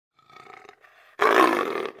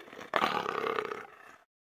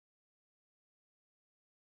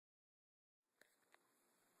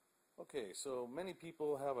Okay, so many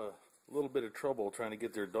people have a little bit of trouble trying to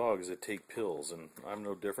get their dogs to take pills, and I'm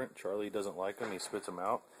no different. Charlie doesn't like them, he spits them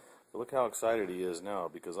out. But look how excited he is now,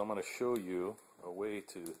 because I'm going to show you a way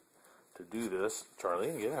to do this.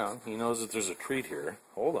 Charlie, get down. He knows that there's a treat here.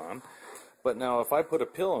 Hold on. But now if I put a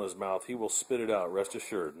pill in his mouth, he will spit it out, rest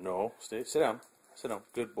assured. No, sit down. Sit down.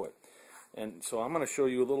 Good boy. And so I'm going to show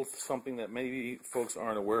you a little something that maybe folks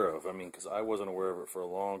aren't aware of. I mean, because I wasn't aware of it for a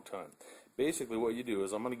long time. Basically what you do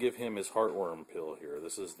is I'm going to give him his heartworm pill here.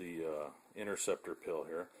 This is the interceptor pill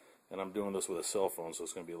here. And I'm doing this with a cell phone, so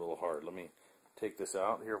it's going to be a little hard. Let me take this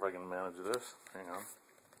out here if I can manage this. Hang on.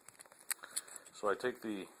 So I take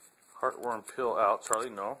the heartworm pill out. Charlie,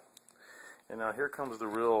 no. And now here comes the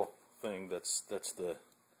real thing that's the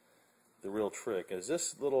real trick. Is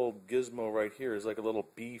this little gizmo right here is like a little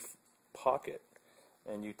beef pocket.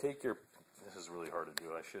 And you take your... This is really hard to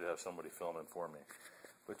do. I should have somebody filming for me.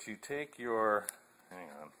 But you take your... Hang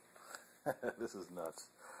on. This is nuts.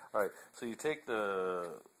 Alright, so you take the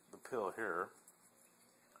pill here.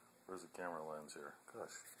 Where's the camera lens here?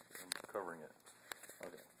 Gosh, I'm covering it.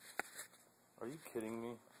 Okay. Are you kidding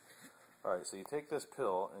me? Alright, so you take this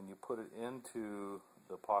pill and you put it into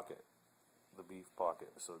the pocket. The beef pocket.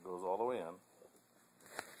 So it goes all the way in.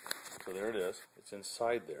 So there it is. It's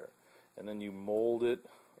inside there. And then you mold it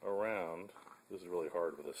around. This is really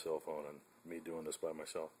hard with a cell phone and me doing this by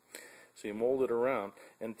myself. So you mold it around,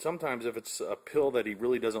 and sometimes if it's a pill that he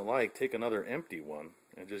really doesn't like, take another empty one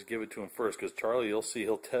and just give it to him first, because Charlie, you'll see,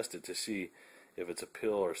 he'll test it to see if it's a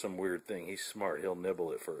pill or some weird thing. He's smart. He'll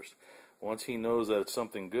nibble it first. Once he knows that it's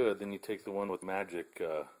something good, then you take the one with magic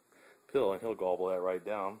pill, and he'll gobble that right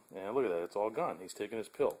down. And look at that. It's all gone. He's taking his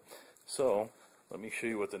pill. So let me show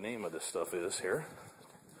you what the name of this stuff is here.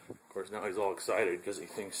 Of course, now he's all excited because he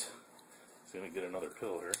thinks he's going to get another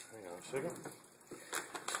pill here. Hang on a second.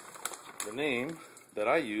 The name that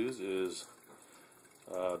I use is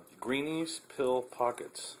Greenies Pill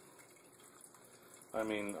Pockets. I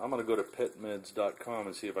mean, I'm going to go to petmeds.com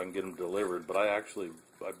and see if I can get them delivered, but I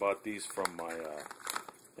bought these from my, I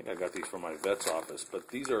think I got these from my vet's office, but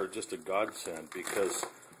these are just a godsend because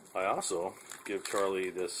I also give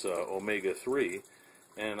Charlie this omega-3,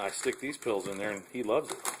 and I stick these pills in there and he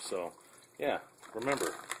loves it. So, yeah,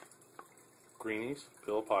 remember, Greenies,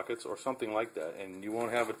 pill pockets, or something like that, and you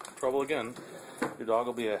won't have trouble again. Your dog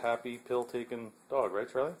will be a happy pill-taking dog, right,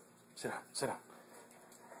 Charlie? Sit down, sit down.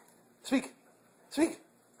 Speak, speak.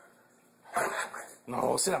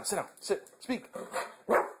 No, sit down, sit down, sit, speak.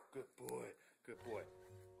 Good boy, good boy.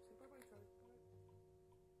 Say bye-bye, Charlie.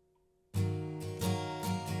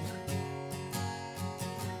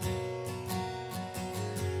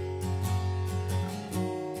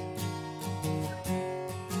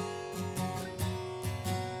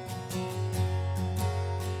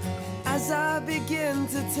 As I begin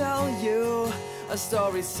to tell you a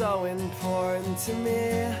story so important to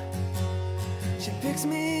me, she picks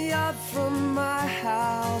me up from my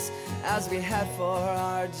house as we head for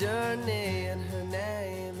our journey, and her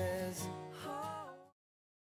name is